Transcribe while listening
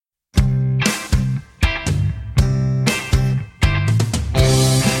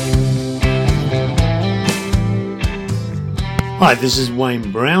Hi, this is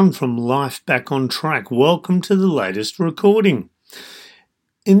Wayne Brown from Life Back on Track. Welcome to the latest recording.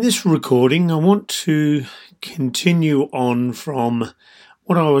 In this recording, I want to continue on from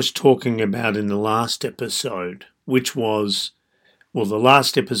what I was talking about in the last episode, which was, the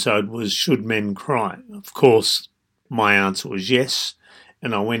last episode was Should Men Cry? Of course, my answer was yes,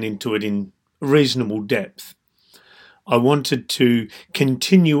 and I went into it in reasonable depth. I wanted to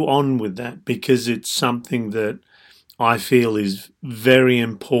continue on with that because it's something that I feel is very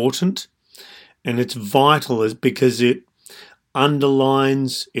important, and it's vital because it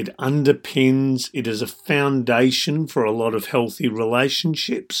underlines, it underpins, it is a foundation for a lot of healthy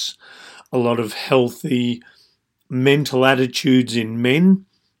relationships, a lot of healthy mental attitudes in men,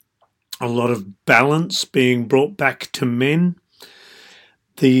 a lot of balance being brought back to men.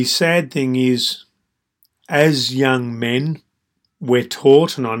 The sad thing is, as young men, we're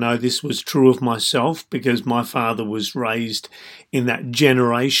taught, and I know this was true of myself because my father was raised in that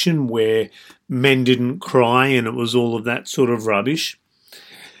generation where men didn't cry and it was all of that sort of rubbish.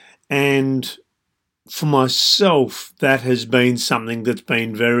 And for myself, that has been something that's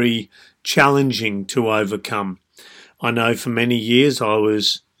been very challenging to overcome. I know for many years I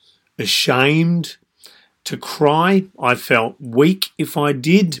was ashamed to cry. I felt weak if I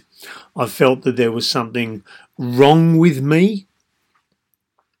did. I felt that there was something wrong with me.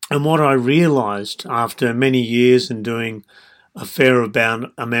 And what I realised after many years and doing a fair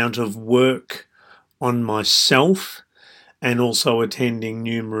amount of work on myself and also attending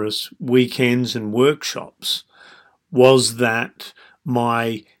numerous weekends and workshops was that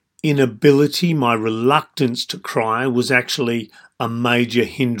my inability, my reluctance to cry was actually a major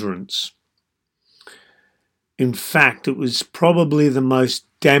hindrance. In fact, it was probably the most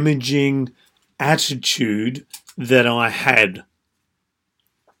damaging attitude that I had.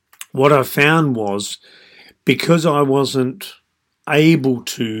 What I found was, because I wasn't able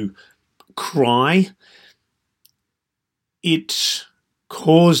to cry, it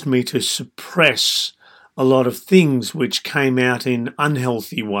caused me to suppress a lot of things which came out in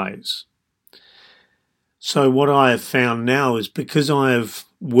unhealthy ways. So what I have found now is, because I have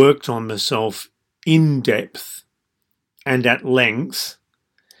worked on myself in depth and at length,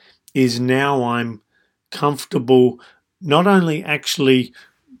 is now I'm comfortable not only actually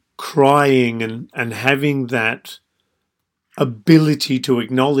crying and having that ability to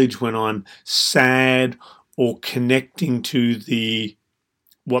acknowledge when I'm sad or connecting to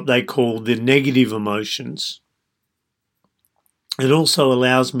what they call the negative emotions. It also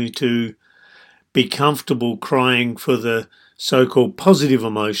allows me to be comfortable crying for the so-called positive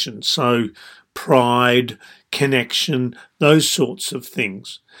emotions, so pride, connection, those sorts of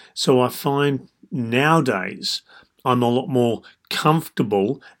things. So I find nowadays I'm a lot more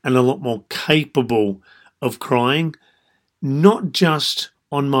comfortable and a lot more capable of crying, not just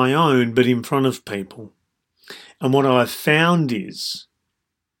on my own, but in front of people. And what I've found is,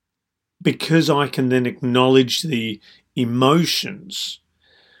 because I can then acknowledge the emotions,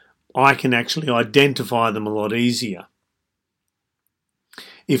 I can actually identify them a lot easier.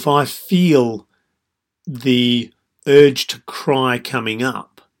 If I feel the urge to cry coming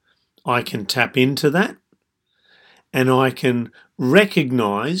up, I can tap into that, and I can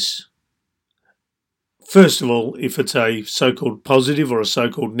recognise, first of all, if it's a so-called positive or a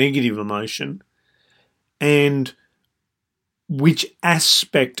so-called negative emotion, and which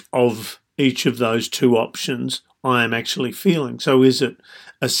aspect of each of those two options I am actually feeling. So is it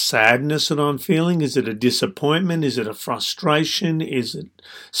a sadness that I'm feeling? Is it a disappointment? Is it a frustration? Is it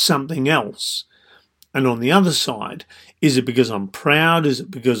something else? And on the other side, is it because I'm proud? Is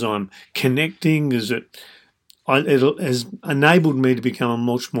it because I'm connecting? It has enabled me to become a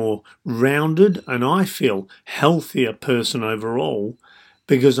much more rounded and I feel healthier person overall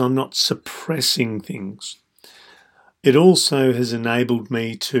because I'm not suppressing things. It also has enabled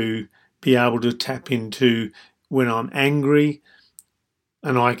me to be able to tap into when I'm angry,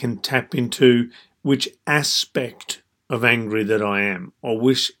 and I can tap into which aspect of angry that I am, or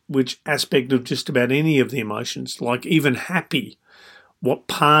which aspect of just about any of the emotions, like even happy. What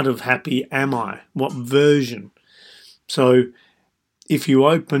part of happy am I? What version? So if you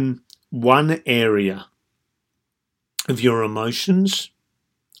open one area of your emotions,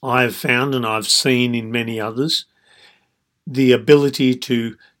 I have found, and I've seen in many others, the ability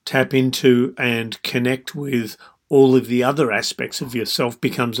to tap into and connect with all of the other aspects of yourself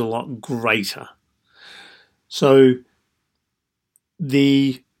becomes a lot greater. So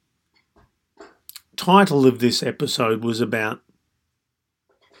the title of this episode was about,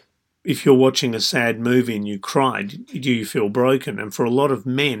 if you're watching a sad movie and you cry, do you feel broken? And for a lot of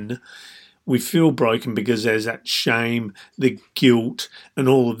men, we feel broken because there's that shame, the guilt, and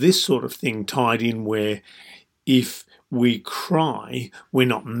all of this sort of thing tied in where if we cry, we're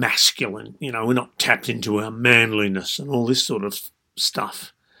not masculine, we're not tapped into our manliness and all this sort of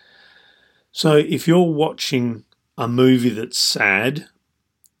stuff. So if you're watching a movie that's sad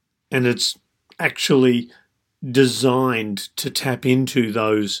and it's actually designed to tap into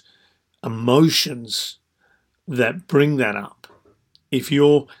those emotions that bring that up, if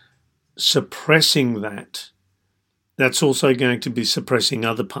you're suppressing that, that's also going to be suppressing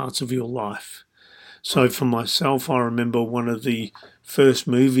other parts of your life. So for myself, I remember one of the first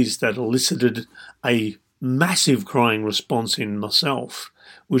movies that elicited a massive crying response in myself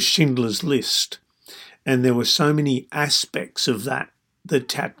was Schindler's List. And there were so many aspects of that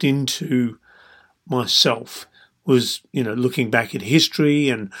tapped into myself. Was, looking back at history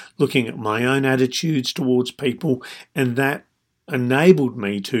and looking at my own attitudes towards people, and that enabled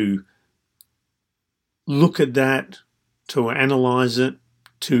me to look at that, to analyse it,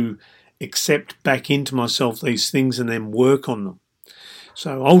 to accept back into myself these things and then work on them.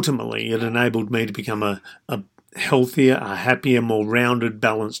 So ultimately it enabled me to become a healthier, a happier, more rounded,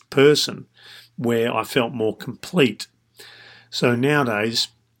 balanced person where I felt more complete. So nowadays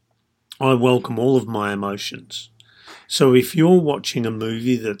I welcome all of my emotions. So if you're watching a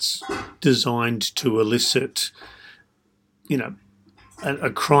movie that's designed to elicit, a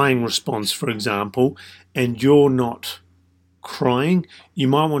crying response, for example, and you're not crying, you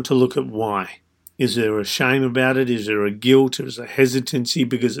might want to look at why. Is there a shame about it? Is there a guilt? Is there a hesitancy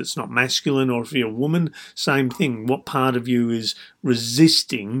because it's not masculine? Or if you're a woman, same thing. What part of you is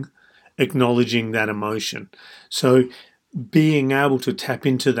resisting acknowledging that emotion? So being able to tap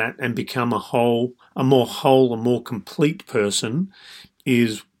into that and become a more complete person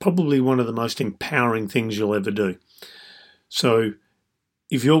is probably one of the most empowering things you'll ever do. So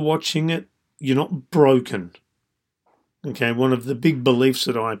if you're watching it, you're not broken. Okay, one of the big beliefs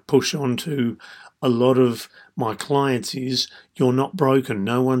that I push on to a lot of my clients is you're not broken.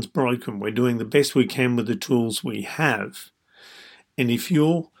 No one's broken. We're doing the best we can with the tools we have. And if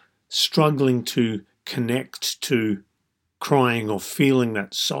you're struggling to connect to crying or feeling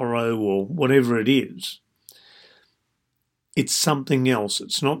that sorrow or whatever it is, it's something else.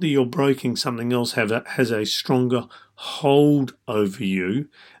 It's not that you're broken. Something else has a stronger hold over you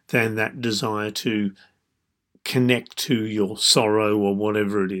than that desire to connect to your sorrow or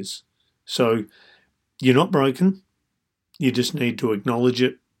whatever it is. So you're not broken. You just need to acknowledge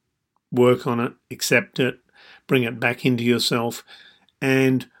it, work on it, accept it, bring it back into yourself.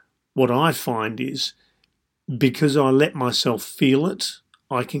 And what I find is because I let myself feel it,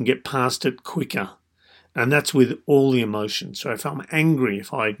 I can get past it quicker. And that's with all the emotions. So if I'm angry,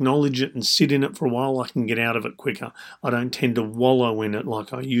 if I acknowledge it and sit in it for a while, I can get out of it quicker. I don't tend to wallow in it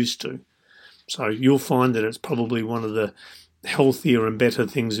like I used to. So you'll find that it's probably one of the healthier and better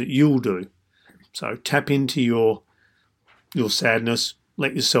things that you'll do. So tap into your sadness,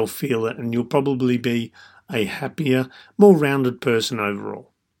 let yourself feel it, and you'll probably be a happier, more rounded person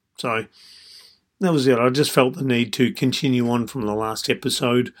overall. So that was it. I just felt the need to continue on from the last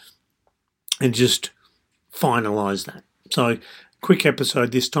episode and just finalise that. So quick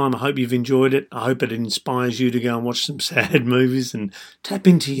episode this time. I hope you've enjoyed it. I hope it inspires you to go and watch some sad movies and tap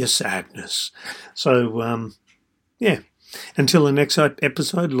into your sadness. So, until the next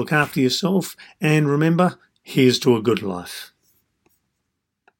episode, look after yourself and remember, here's to a good life.